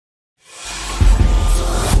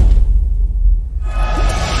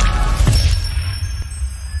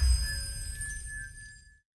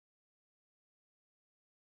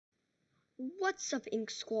What's up,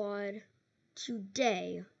 Ink Squad?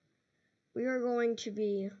 Today, we are going to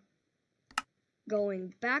be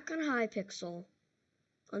going back on Hypixel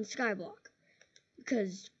on Skyblock,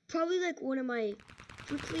 because probably like one of my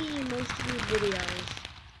quickly most viewed videos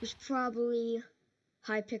was probably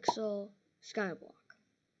Hypixel Skyblock.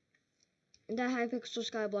 And that Hypixel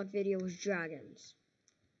Skyblock video was dragons.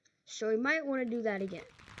 So we might want to do that again.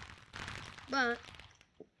 But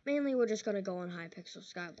mainly we're just going to go on Hypixel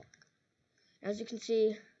Skyblock. As you can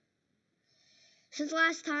see, since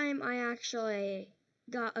last time I actually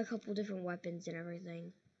got a couple different weapons and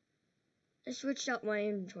everything, I switched out my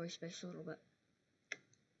inventory space a little bit.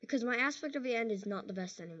 Because my aspect of the end is not the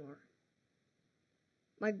best anymore.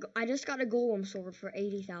 I just got a golem sword for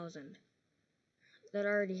 80,000. That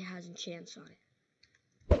already has enchants on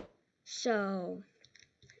it. So,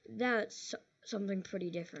 that's something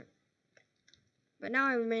pretty different. But now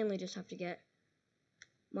I mainly just have to get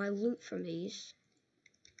my loot from these.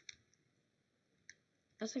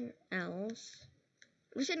 Nothing else.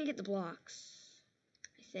 I'm just gonna get the blocks,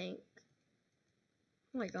 I think.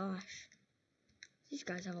 Oh my gosh. These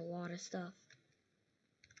guys have a lot of stuff.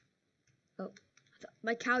 Oh,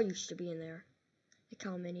 my cow used to be in there. The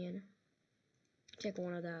cow minion. Take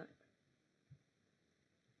one of that.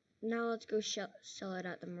 Now let's go sell it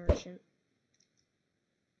at the merchant.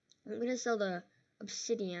 I'm gonna sell the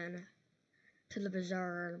obsidian to the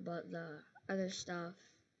bazaar, but the other stuff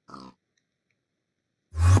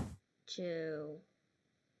to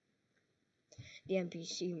the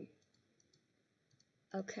NPC.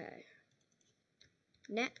 Okay.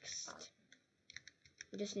 Next,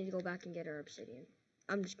 we just need to go back and get our obsidian.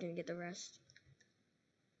 I'm just gonna get the rest.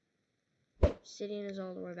 Obsidian is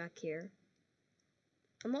all the way back here.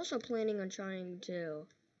 I'm also planning on trying to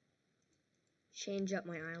change up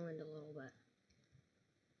my island a little bit,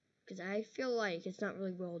 because I feel like it's not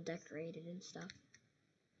really well decorated and stuff.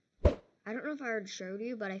 I don't know if I already showed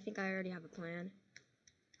you, but I think I already have a plan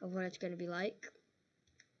of what it's going to be like.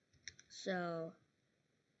 So,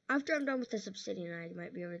 after I'm done with this obsidian, I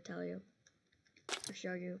might be able to tell you or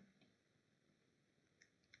show you.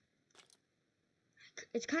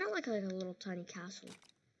 It's kind of like a little tiny castle.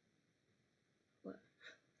 What?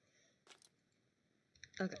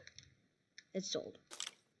 Okay. It's sold.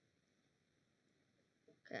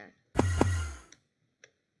 Okay.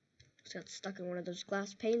 Just got stuck in one of those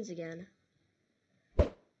glass panes again.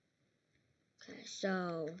 Okay,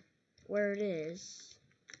 so where it is,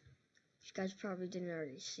 you guys probably didn't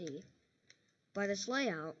already see. By this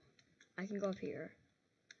layout, I can go up here,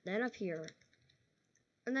 then up here,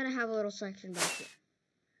 and then I have a little section back here.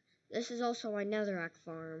 This is also my netherrack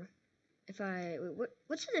farm.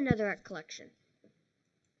 What's in the netherrack collection?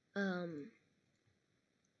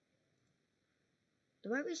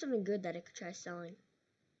 There might be something good that I could try selling.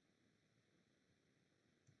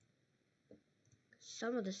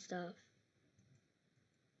 Some of the stuff,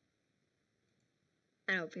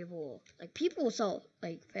 I know people will sell,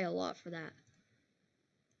 pay a lot for that.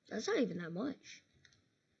 That's not even that much.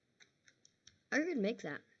 I could make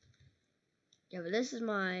that. Yeah, but this is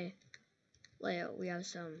my layout. We have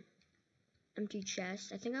some empty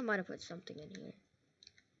chests. I think I might have put something in here,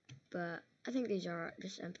 but I think these are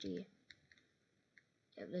just empty.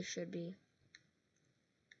 Yeah, this should be.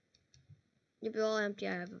 Yep, they're all empty.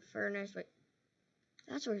 I have a furnace, but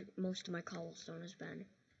that's where most of my cobblestone has been.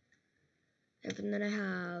 Yep, and then I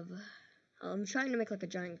have, I'm trying to make like a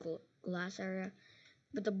giant glass area,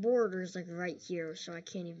 but the border is like right here, so I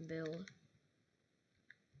can't even build.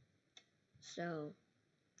 So,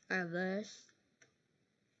 I have this.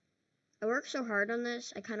 I worked so hard on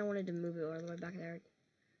this, I kind of wanted to move it all the way back there.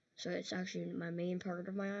 So it's actually my main part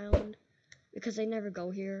of my island, because I never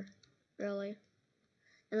go here, really.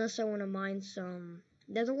 Unless I want to mine some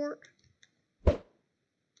nether wart.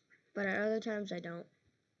 But at other times I don't.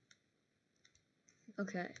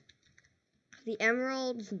 Okay. The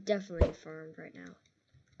emerald's definitely farmed right now.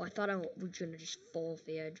 Oh, I thought I was going to just fall off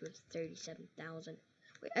the edge with 37,000.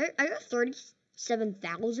 Wait, I got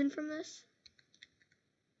 37,000 from this?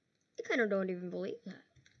 I kind of don't even believe that.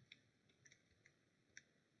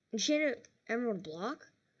 Enchanted emerald block?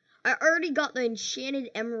 I already got the enchanted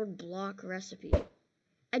emerald block recipe.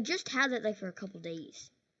 I just had it for a couple days.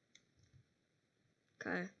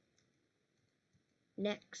 Okay.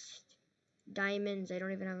 Next. Diamonds. I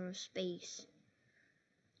don't even have enough space.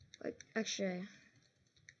 Actually,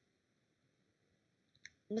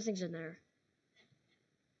 nothing's in there.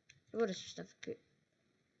 What is stuff?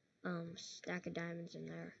 Stack of diamonds in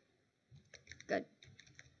there. Good.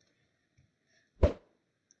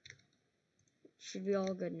 Should be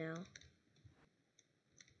all good now.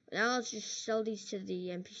 Now let's just sell these to the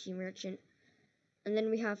NPC merchant. And then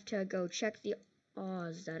we have to go check the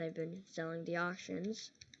Oz that I've been selling, the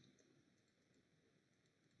auctions.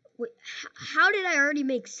 Wait, how did I already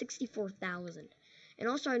make 64,000? And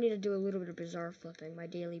also I need to do a little bit of bazaar flipping, my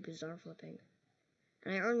daily bazaar flipping.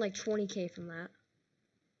 And I earn like 20k from that.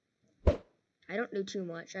 I don't do too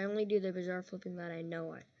much. I only do the bazaar flipping that I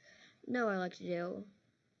know I like to do.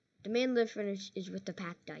 The main lift finish is with the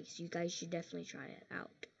pack dice. You guys should definitely try it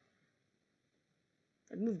out.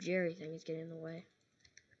 The Move Jerry thing is getting in the way.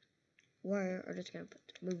 We're just gonna put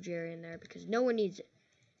Move Jerry in there because no one needs it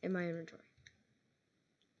in my inventory.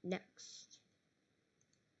 Next.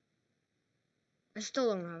 I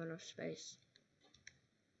still don't have enough space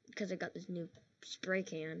because I got this new spray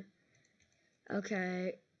can.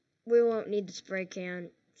 Okay, we won't need the spray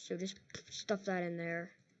can, so just stuff that in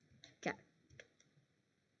there. Okay.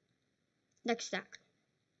 Next stack.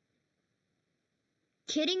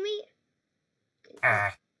 Kidding me? Oh.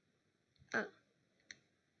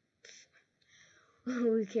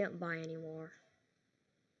 We can't buy anymore.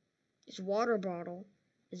 This water bottle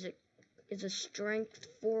is a strength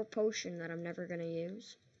 4 potion that I'm never gonna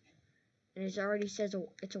use. And it already says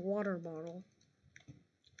it's a water bottle.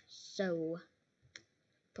 So,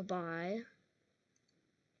 bye-bye.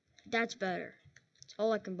 That's better. That's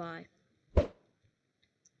all I can buy.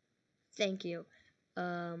 Thank you.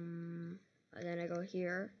 And then I go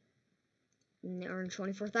here. And earn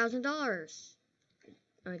 $24,000.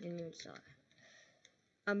 I didn't even sell it.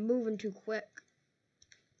 I'm moving too quick.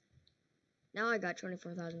 Now I got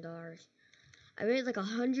 $24,000. I made like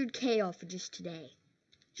 100k off of just today.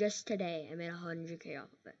 Just today, I made 100k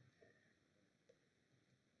off of it.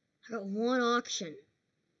 I got one auction.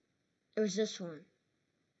 It was this one.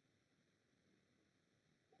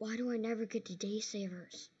 Why do I never get the day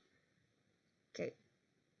savers? Okay.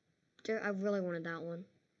 I really wanted that one.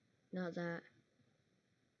 Not that.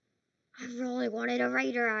 I really wanted a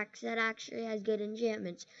Raider axe that actually has good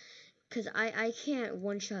enchantments. Because I can't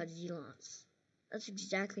one-shot Zealots. That's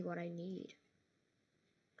exactly what I need.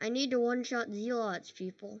 I need to one-shot Zealots,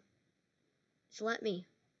 people. Just let me.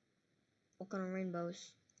 Walk on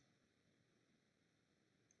rainbows.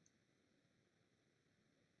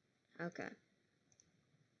 Okay.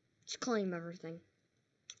 Just claim everything.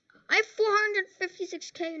 I have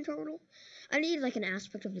 456k in total. I need like an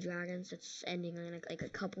aspect of the dragons that's ending in like a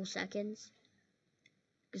couple seconds.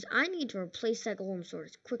 Because I need to replace that golem sword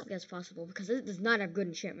as quickly as possible because it does not have good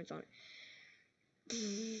enchantments on it.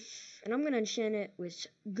 And I'm going to enchant it with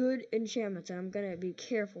good enchantments, and I'm going to be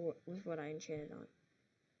careful with what I enchant it on.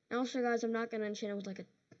 And also, guys, I'm not going to enchant it with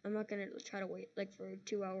I'm not going to try to wait like for a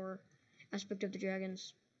 2-hour aspect of the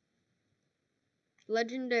dragons.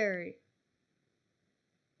 Legendary.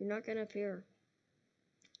 You're not going to appear.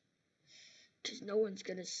 Because no one's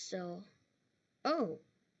going to sell. Oh.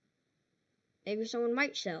 Maybe someone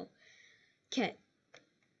might sell. Okay.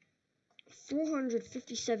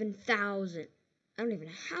 457,000. I don't even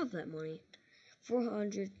have that money.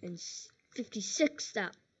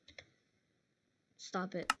 456,000.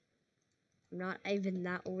 Stop it. I'm not even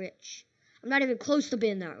that rich. I'm not even close to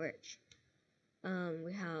being that rich.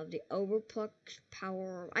 We have the overpluck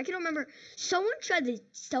power. I can remember someone tried to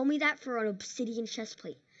sell me that for an obsidian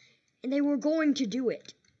chestplate, and they were going to do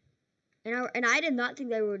it. And I did not think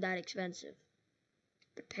they were that expensive.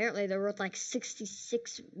 But apparently they're worth like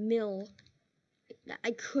 66 mil.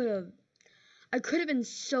 I could have been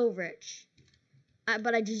so rich.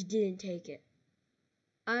 But I just didn't take it.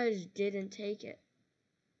 I just didn't take it.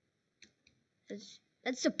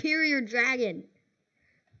 That's Superior Dragon.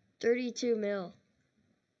 32 mil.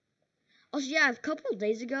 Also, yeah, a couple of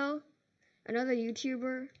days ago, another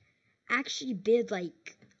YouTuber actually bid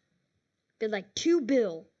like 2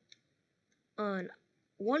 bill on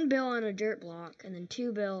 1 bill on a dirt block and then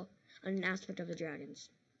 2 bill on an aspect of the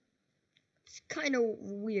dragons. It's kind of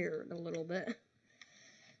weird a little bit.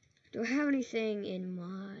 Do I have anything in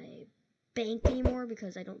my bank anymore?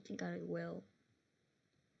 Because I don't think I will.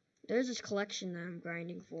 There's this collection that I'm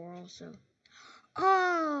grinding for also.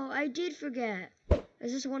 Oh, I did forget.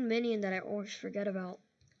 There's this one minion that I always forget about.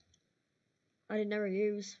 I did never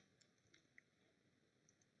use.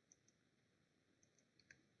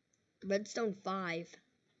 Redstone 5.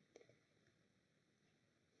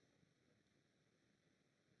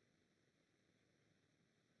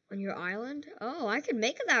 On your island? Oh, I can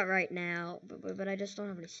make that right now. But I just don't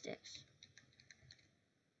have any sticks.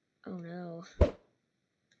 Oh no.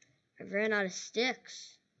 I ran out of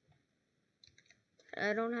sticks.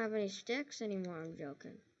 I don't have any sticks anymore. I'm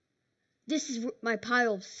joking. This is my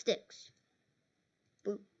pile of sticks.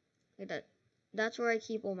 Boop. Look at that. That's where I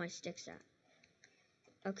keep all my sticks at.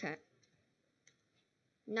 Okay.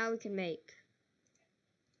 Now we can make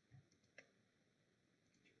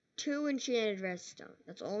 2 enchanted redstone.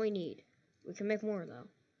 That's all we need. We can make more though.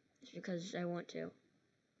 It's because I want to.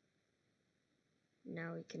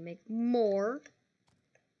 Now we can make more.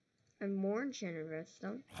 And more enchanted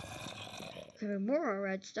redstone. We can make more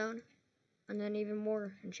redstone. And then even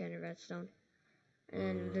more enchanted redstone.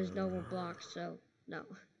 And there's no more blocks, so no.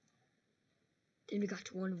 Then we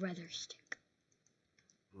got 1 weather stick.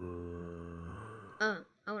 I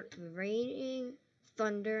want it to be raining,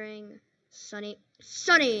 thundering, sunny.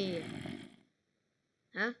 Sunny!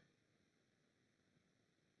 Huh?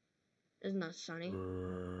 It's not sunny.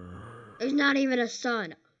 There's not even a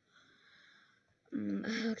sun.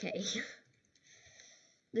 Okay.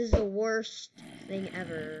 This is the worst thing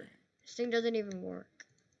ever. This thing doesn't even work.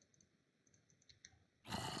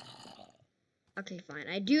 Okay, fine.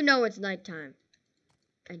 I do know it's nighttime.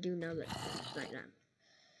 I do know that it's nighttime.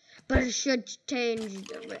 But it should change.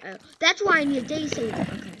 That's why I need a day saver.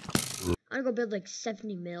 Okay. I'm gonna go build like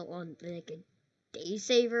 70 mil on like a day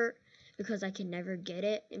saver because I can never get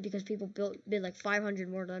it, and because people bid like 500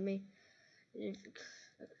 more than me.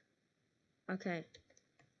 Okay.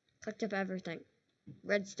 Collect up everything.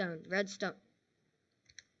 Redstone. Redstone.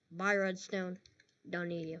 Buy redstone. Don't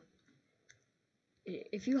need you.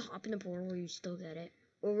 If you hop in the portal, will you still get it?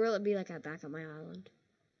 Or will it be like back on my island?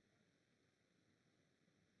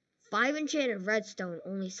 5 enchanted redstone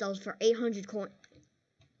only sells for 800 coins.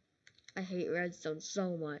 I hate redstone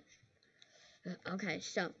so much. Okay,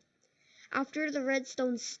 so after the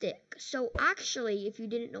redstone stick. So actually, if you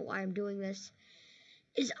didn't know why I'm doing this,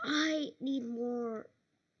 is I need more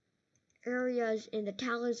areas in the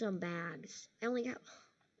talisman bags. I only got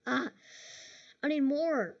I need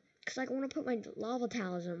more because I want to put my lava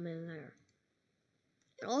talisman in there.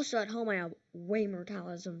 And also at home I have way more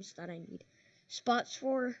talismans that I need spots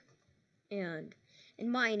for. And in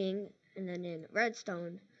mining, and then in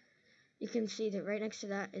redstone, you can see that right next to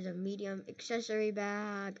that is a medium accessory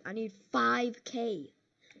bag. I need 5K.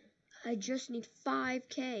 I just need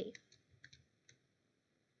 5K.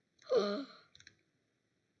 I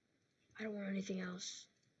don't want anything else.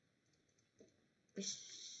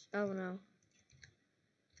 Oh no.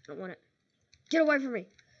 I don't want it. Get away from me.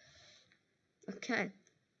 Okay.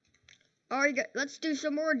 Alright, let's do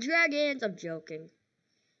some more dragons. I'm joking.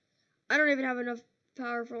 I don't even have enough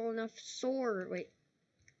powerful enough sword. Wait.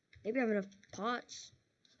 Maybe I have enough pots.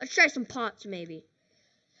 Let's try some pots, maybe.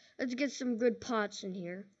 Let's get some good pots in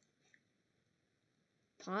here.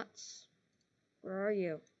 Pots? Where are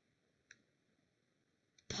you?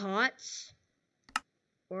 Pots?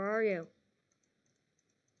 Where are you?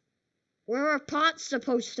 Where are pots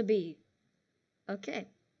supposed to be? Okay.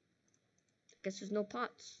 Guess there's no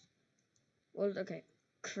pots. Well, okay.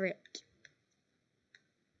 Crypt.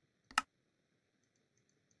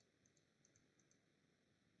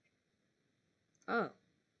 Oh.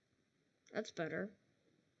 That's better.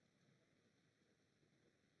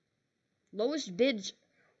 Lowest bids.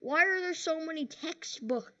 Why are there so many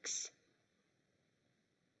textbooks?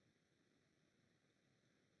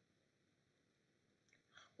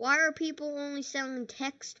 Why are people only selling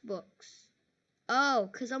textbooks? Oh,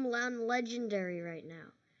 because I'm on legendary right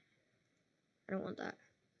now. I don't want that.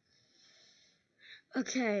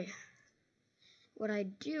 Okay. What I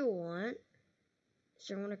do want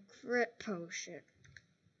is I want a crit potion.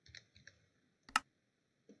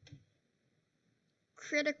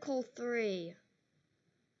 Critical 3.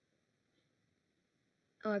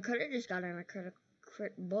 Oh, I could have just gotten a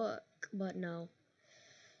crit book, but no.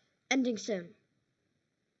 Ending soon.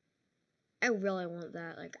 I really want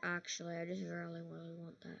that. Like, actually, I just really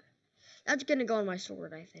want that. That's gonna go on my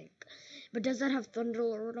sword, I think. But does that have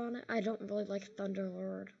Thunderlord on it? I don't really like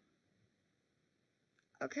Thunderlord.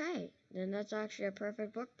 Okay, then that's actually a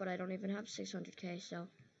perfect book, but I don't even have 600k, so.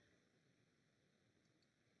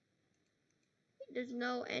 There's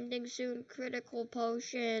no ending soon critical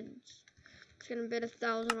potions. It's gonna bid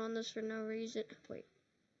 1,000 on this for no reason. Wait,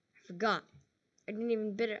 I forgot. I didn't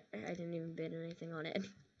even bid anything on it.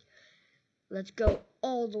 Let's go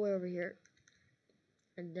all the way over here.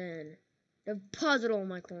 And then deposit all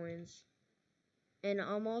my coins. And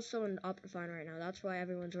I'm also in Optifine right now. That's why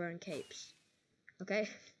everyone's wearing capes. Okay?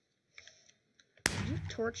 Do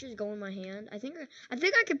torches go in my hand? I think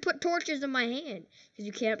I could put torches in my hand. Because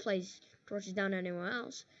you can't place torches down anywhere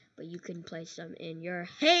else. But you can place them in your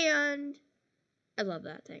hand. I love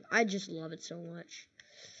that thing. I just love it so much.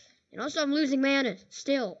 And also I'm losing mana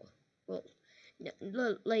still. Well,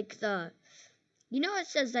 like the... You know it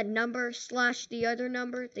says that number / the other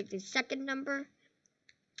number, like the second number?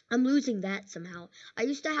 I'm losing that somehow. I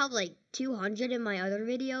used to have like 200 in my other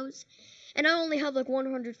videos, and I only have like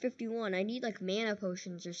 151. I need like mana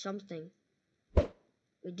potions or something.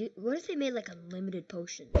 What if they made like unlimited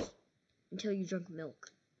potions until you drink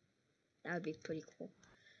milk? That would be pretty cool.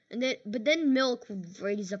 But then milk would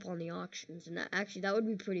raise up on the auctions, and that would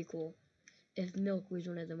be pretty cool if milk was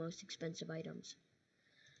one of the most expensive items.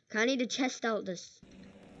 I need to test out this.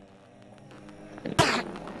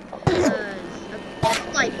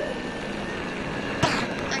 Like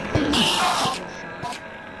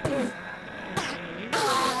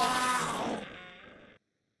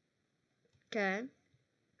okay.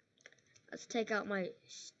 Let's take out my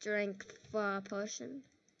strength potion.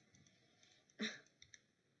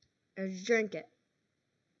 Let's drink it.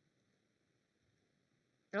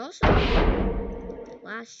 It also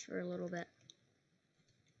lasts for a little bit.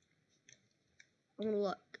 I'm gonna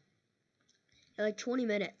look. Yeah, like 20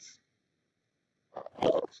 minutes.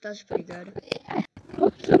 So that's pretty good.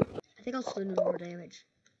 I think I'll still do more damage.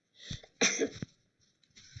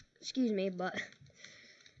 Excuse me, but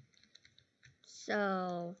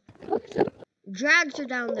so drags are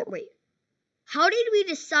down there. Wait, how did we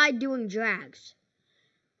decide doing drags?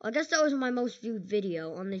 Well, I guess that was my most viewed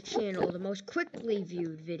video on the channel, the most quickly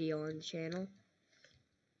viewed video on the channel.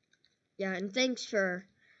 Yeah, and thanks for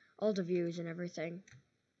all the views and everything.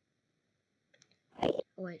 Oh,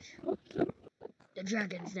 wait, the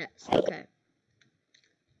dragon's nest. Okay,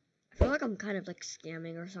 I feel like I'm kind of like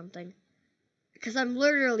scamming or something, because I'm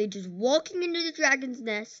literally just walking into the dragon's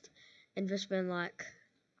nest and just been like,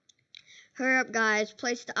 hurry up guys,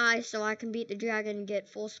 place the ice so I can beat the dragon and get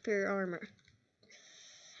full superior armor.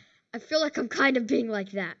 I feel like I'm kind of being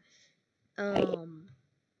like that. Oh,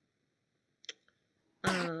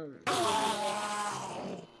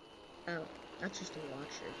 that's just a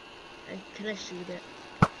watcher. Can I shoot it?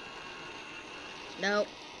 Nope.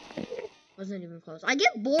 Wasn't even close. I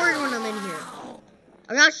get bored when I'm in here.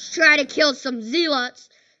 I'm not trying to kill some zealots.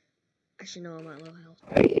 Actually, no, I'm at low health.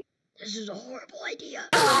 This is a horrible idea.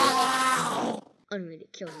 I'm going to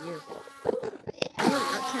kill you.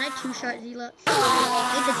 Can I two-shot zealots?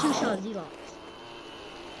 I need the two-shot zealots.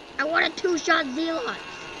 I want a two-shot zealots.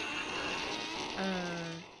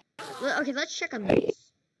 Okay, let's check on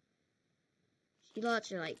these.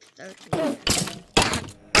 Zealots are like 13.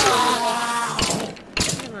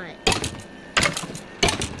 Come on.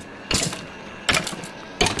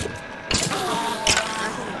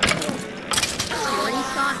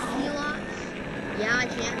 Yeah, I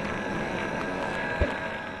can.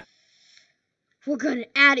 We're gonna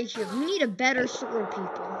out of here. We need a better sword,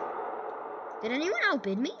 people. Did anyone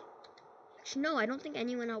outbid me? Actually, no, I don't think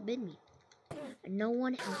anyone outbid me. No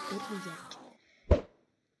one outbid me yet.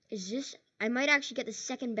 Is this... I might actually get the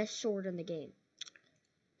second best sword in the game.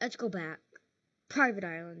 Let's go back. Private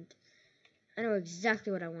Island. I know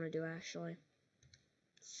exactly what I want to do, actually.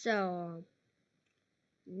 So...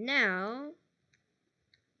 now...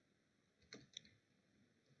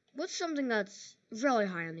 what's something that's really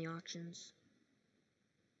high on the auctions?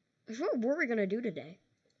 What were we gonna do today?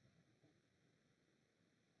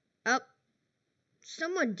 Oh,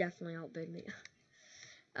 someone definitely outbid me.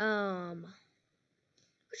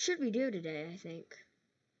 What should we do today, I think?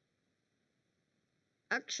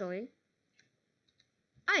 Actually,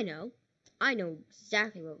 I know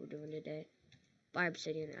exactly what we're doing today. Buy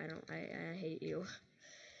obsidian, I hate you.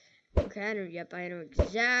 Okay, I know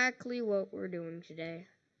exactly what we're doing today.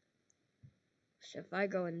 So if I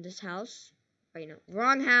go in this house, wait, no,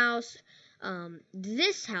 wrong house.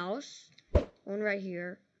 This house, one right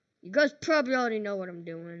here. You guys probably already know what I'm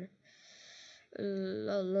doing.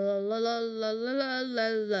 La la la la la la la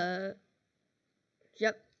la.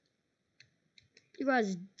 Yep. You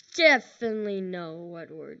guys definitely know what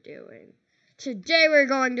we're doing. Today we're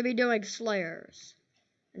going to be doing Slayers.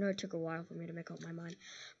 I know it took a while for me to make up my mind,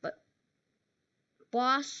 but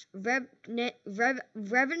boss, Revenant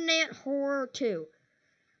Horror 2.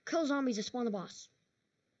 Kill zombies to spawn the boss.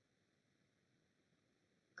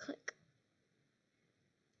 Click.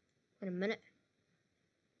 Wait a minute.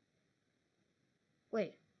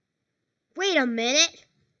 Wait a minute.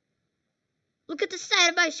 Look at the side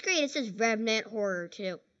of my screen. It says Revenant Horror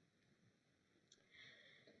 2.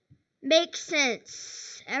 Makes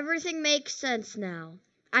sense. Everything makes sense now.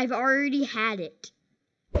 I've already had it.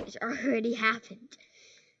 It's already happened.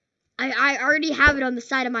 I already have it on the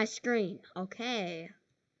side of my screen. Okay.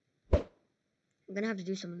 I'm gonna have to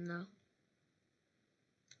do something though.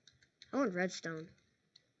 I want redstone.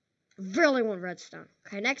 I really want redstone.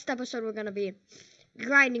 Okay, next episode we're gonna be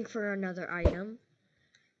grinding for another item.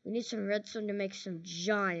 We need some redstone to make some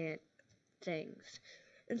giant things.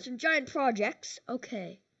 And some giant projects.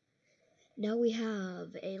 Okay. Now we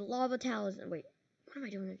have a lava talisman. Wait, what am I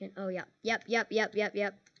doing again? Oh, yeah. Yep.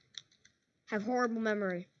 Have horrible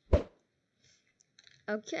memory.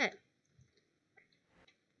 Okay.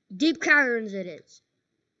 Deep caverns it is.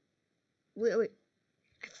 Wait.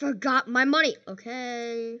 I forgot my money.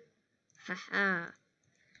 Okay. Haha.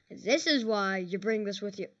 This is why you bring this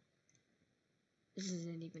with you. This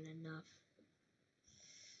isn't even enough.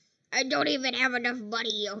 I don't even have enough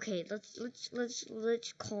money. Okay, let's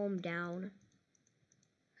calm down.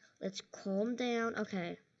 Let's calm down.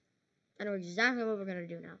 Okay. I know exactly what we're gonna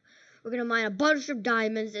do now. We're gonna mine a bunch of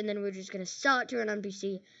diamonds, and then we're just gonna sell it to an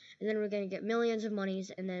NPC, and then we're gonna get millions of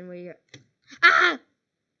monies, and then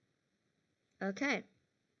Okay.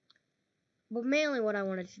 But mainly what I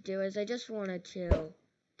wanted to do is I just wanted to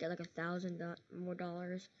get like $1,000 more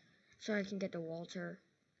dollars so I can get the Walter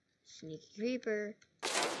Sneaky Creeper.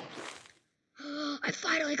 I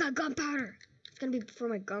finally got gunpowder. It's gonna be for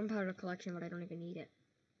my gunpowder collection, but I don't even need it.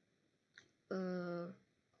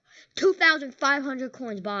 2,500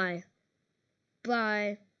 coins. Bye.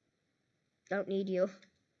 Don't need you.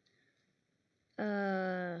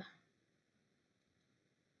 I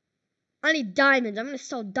need diamonds. I'm gonna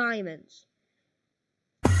sell diamonds.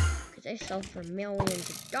 Because they sell for millions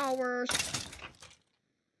of dollars.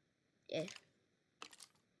 Yeah.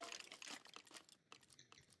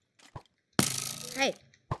 Hey.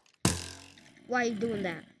 Why are you doing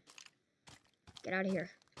that? Get out of here.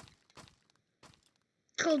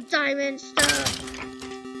 Cold diamond stuff.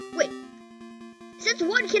 Wait. Since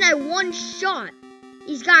when can I one-shot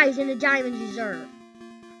these guys in the diamond reserve?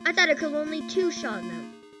 I thought I could only two-shot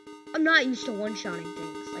them. I'm not used to one-shotting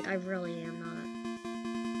things. Like, I really am not.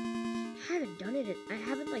 I haven't done it. I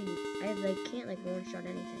can't, like, one-shot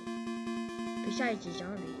anything. Besides the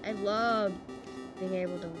zombies. I love being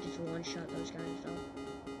able to just one-shot those guys, though.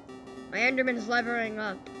 My Enderman is leveling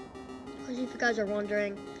up. Because if you guys are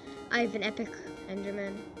wondering, I have an epic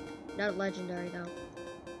Enderman. Not legendary, though.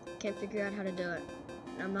 Can't figure out how to do it.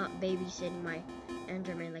 And I'm not babysitting my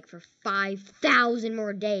Enderman, like, for 5,000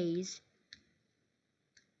 more days.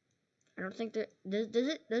 I don't think that does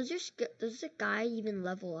this guy even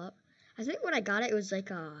level up? I think when I got it, it was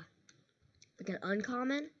like an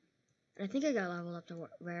uncommon, and I think I got leveled up to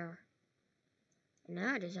rare. And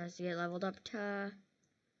now it just has to get leveled up to,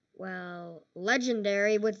 well,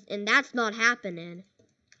 legendary. And that's not happening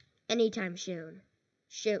anytime soon.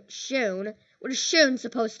 Soon. What is soon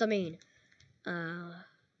supposed to mean? Oh,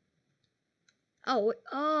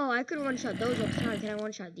 I could one-shot those all the time. Can I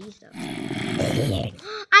one-shot these, though?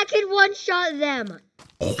 I can one-shot them!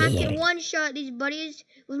 I can one-shot these buddies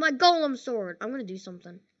with my golem sword. I'm gonna do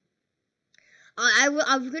something. I'm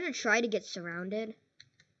gonna try to get surrounded.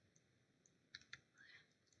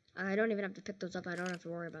 I don't even have to pick those up. I don't have to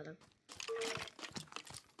worry about them.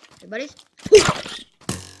 Hey, buddies.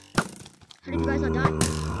 How did you guys not die? I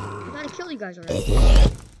thought I killed you guys already.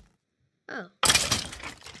 Oh. I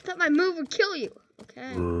thought my move would kill you.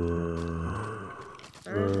 Okay.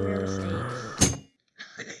 Learn from your mistakes.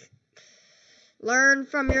 Learn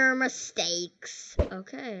from your mistakes.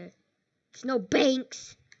 Okay. There's no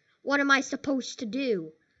banks. What am I supposed to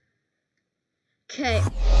do? Okay.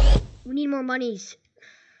 We need more monies.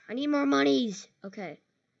 I need more monies. Okay.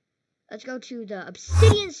 Let's go to the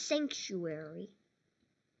Obsidian Sanctuary.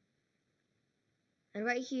 And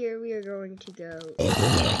right here, we are going to go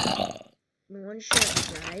one-shot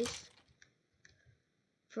you guys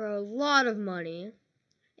for a lot of money.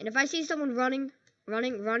 And if I see someone running,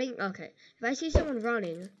 okay. If I see someone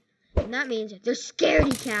running, then that means they're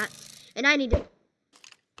scaredy cats, and I need to.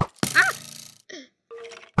 Ah!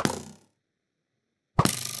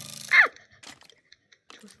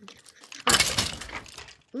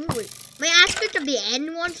 Ooh, wait. My aspect of the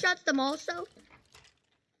end one-shots them also.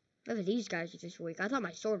 Maybe these guys are just weak. I thought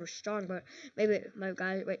my sword was strong, but maybe my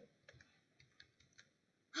guys. Wait.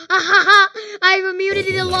 I have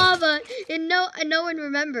immunity to lava, and no one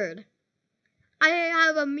remembered.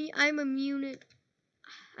 I'm immune.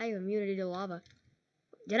 I have immunity to lava.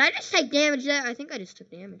 Did I just take damage there? I think I just took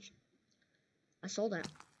damage. I sold that.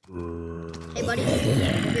 Hey, buddy, are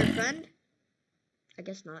you a friend? I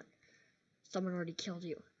guess not. Someone already killed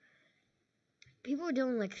you. People are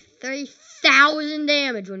doing like 30,000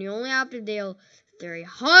 damage when you only have to deal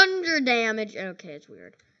 300 damage. Okay, it's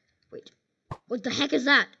weird. Wait. What the heck is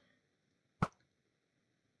that?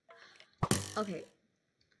 Okay.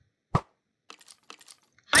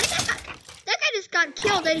 How did that guy just got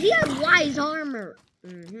killed and he had wise armor.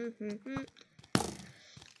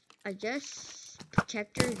 I guess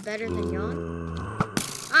protector is better than young.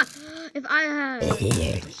 Ah, if I had. What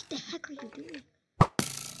the heck are you doing?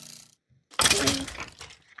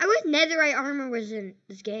 I wish netherite armor was in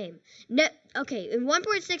this game. Okay, in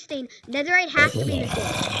 1.16, netherite has to be in this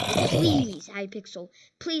game. Please, Hypixel.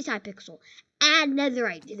 Please, Hypixel. add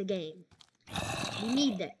netherite to the game. We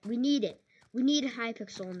need that. We need it. We need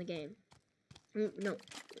Hypixel in the game. No.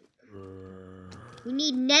 We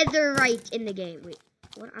need netherite in the game. Wait,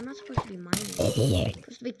 what? I'm not supposed to be mining. I'm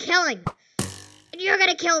supposed to be killing. And you're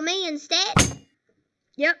gonna kill me instead?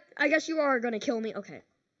 Yep, I guess you are gonna kill me. Okay.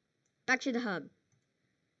 Back to the hub.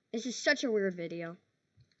 This is such a weird video.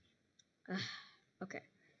 Okay.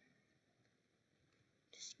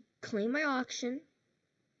 Just claim my auction.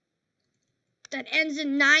 That ends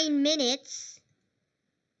in 9 minutes.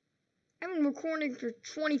 I've been recording for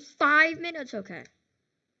 25 minutes. Okay.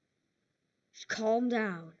 Just calm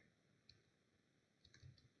down.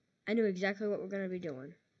 I know exactly what we're going to be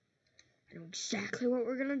doing. I know exactly what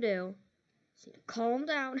we're going to do. So calm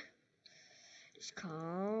down. Just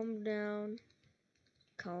calm down.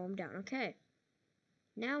 Calm down. Okay.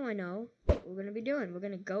 Now I know what we're going to be doing. We're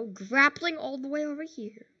going to go grappling all the way over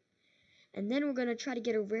here. And then we're going to try to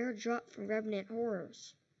get a rare drop from Revenant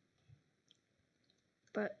Horrors.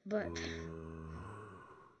 But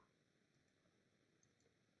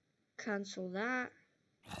cancel that.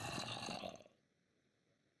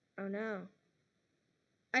 Oh no.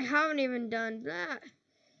 I haven't even done that.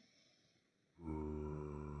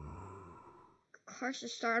 Cars to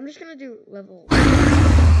start. I'm just gonna do level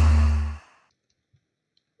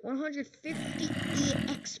 150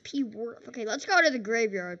 EXP worth. Okay, let's go to the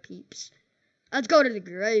graveyard, peeps. Let's go to the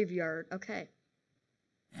graveyard. Okay.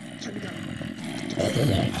 Here we go.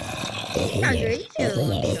 Guys are easier to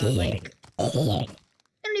run, like, they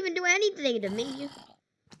don't even do anything to me.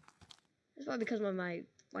 That's probably because my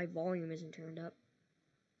volume isn't turned up.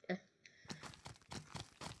 I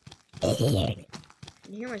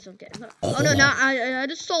can hear myself getting up. Oh no, I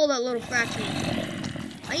just saw that little fraction.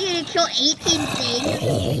 I need to kill 18 things.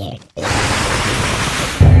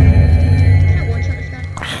 Can I one-shot this guy?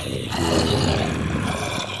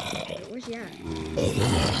 Where's he at?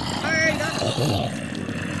 Alright, got him.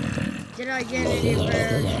 Did I get any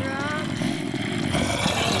rare drops?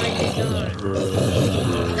 I did not.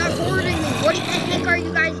 Stop hoarding me. What the heck are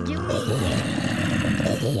you guys doing?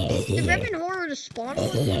 Did Revenant Horror just spawn one,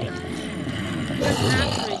 you guys? It doesn't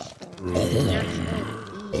actually spawn.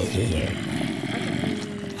 That's easy.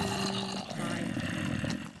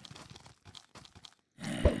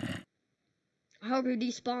 I hope you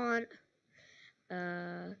despawn.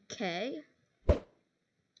 Okay.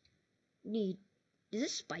 Is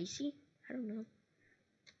this spicy? I don't know.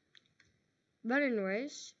 But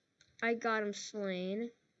anyways, I got him slain.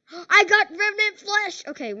 I got Revenant Flesh!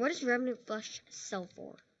 Okay, what does Revenant Flesh sell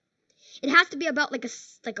for? It has to be about like a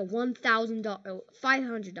 $1,000,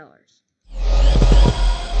 $500.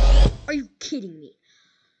 Are you kidding me?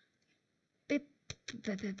 Wait,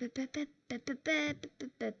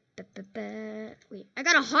 I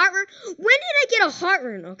got a heart rune? When did I get a heart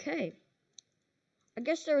rune? Okay. I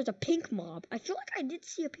guess there was a pink mob. I feel like I did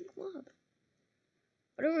see a pink mob.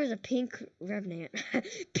 What if it was a pink revenant?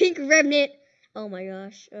 Pink revenant. Oh my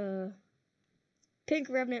gosh. Pink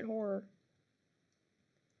Revenant Horror.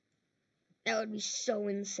 That would be so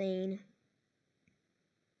insane.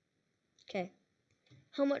 Okay.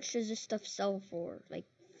 How much does this stuff sell for? Like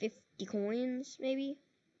 50 coins, maybe?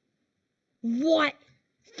 What?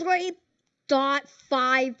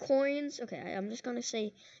 3.5 coins? Okay, I'm just gonna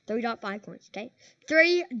say 3.5 coins, okay?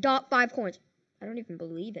 3.5 coins. I don't even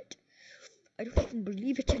believe it. I don't even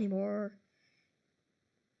believe it anymore.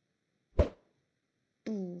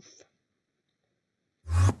 Boof.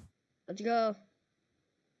 Let's go.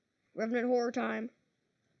 Revenant Horror time.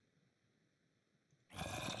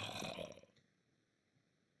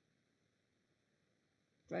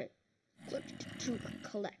 Right. Click to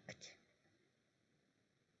collect.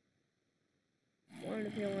 One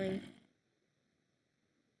appealing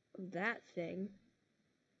of that thing.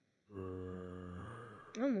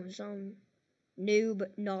 Almost noob,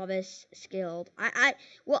 novice, skilled. I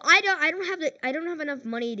don't have enough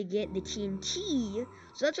money to get the TNT,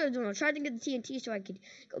 so that's what I'm doing. I'm trying to get the TNT so I could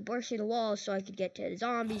go burst through the walls, so I could get to the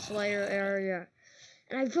zombie slayer area.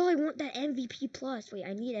 And I really want that MVP plus. Wait,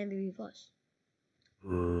 I need MVP plus. I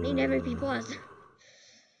need MVP plus.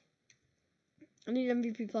 I need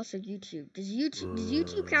MVP plus on YouTube. Does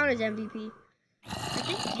YouTube count as MVP? I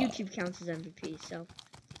think YouTube counts as MVP. So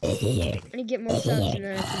I need to get more subs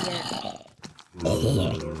than I can get.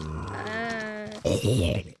 Also,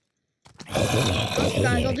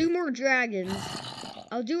 guys, I'll do more dragons.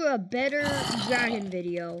 I'll do a better dragon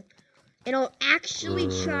video, and I'll actually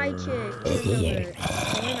try to get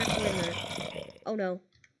another. Oh no!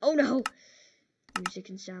 Oh no! Music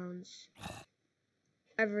and sounds.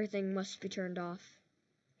 Everything must be turned off.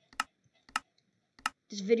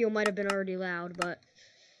 This video might have been already loud, but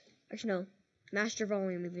actually no. Master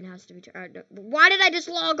volume even has to be turned. Why did I just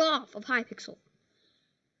log off of Hypixel?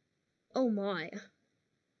 Oh my.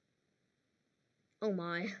 Oh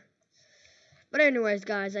my. But anyways,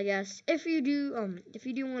 guys, I guess if you do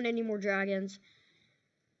want any more dragons,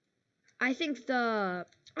 I think the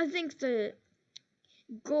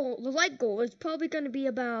like goal is probably going to be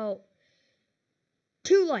about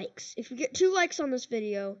 2 likes. If you get 2 likes on this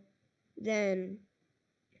video, then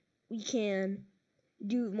we can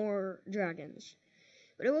do more dragons.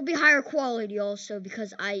 But it will be higher quality also,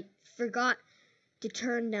 because I forgot to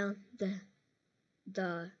turn down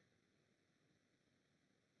the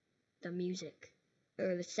music,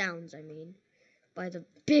 or the sounds, I mean, by the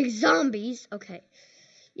big zombies. Okay,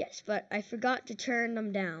 yes, but I forgot to turn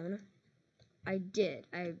them down. I did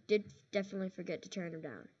definitely forget to turn them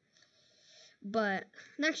down. But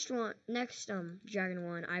next dragon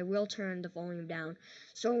one, I will turn the volume down,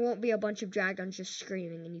 so it won't be a bunch of dragons just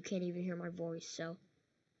screaming and you can't even hear my voice, so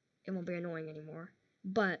it won't be annoying anymore.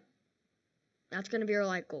 But that's gonna be our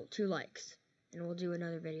like goal, 2 likes, and we'll do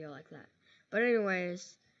another video like that. But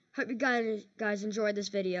anyways, hope you guys enjoyed this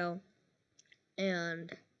video,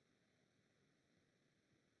 and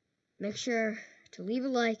make sure to leave a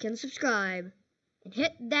like and subscribe, and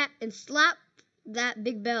hit that and slap that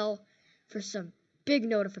big bell for some big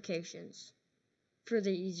notifications for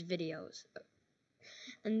these videos.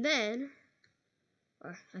 And then,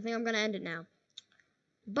 I think I'm gonna end it now.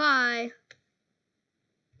 Bye.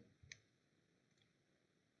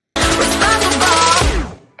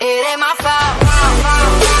 It ain't my fault.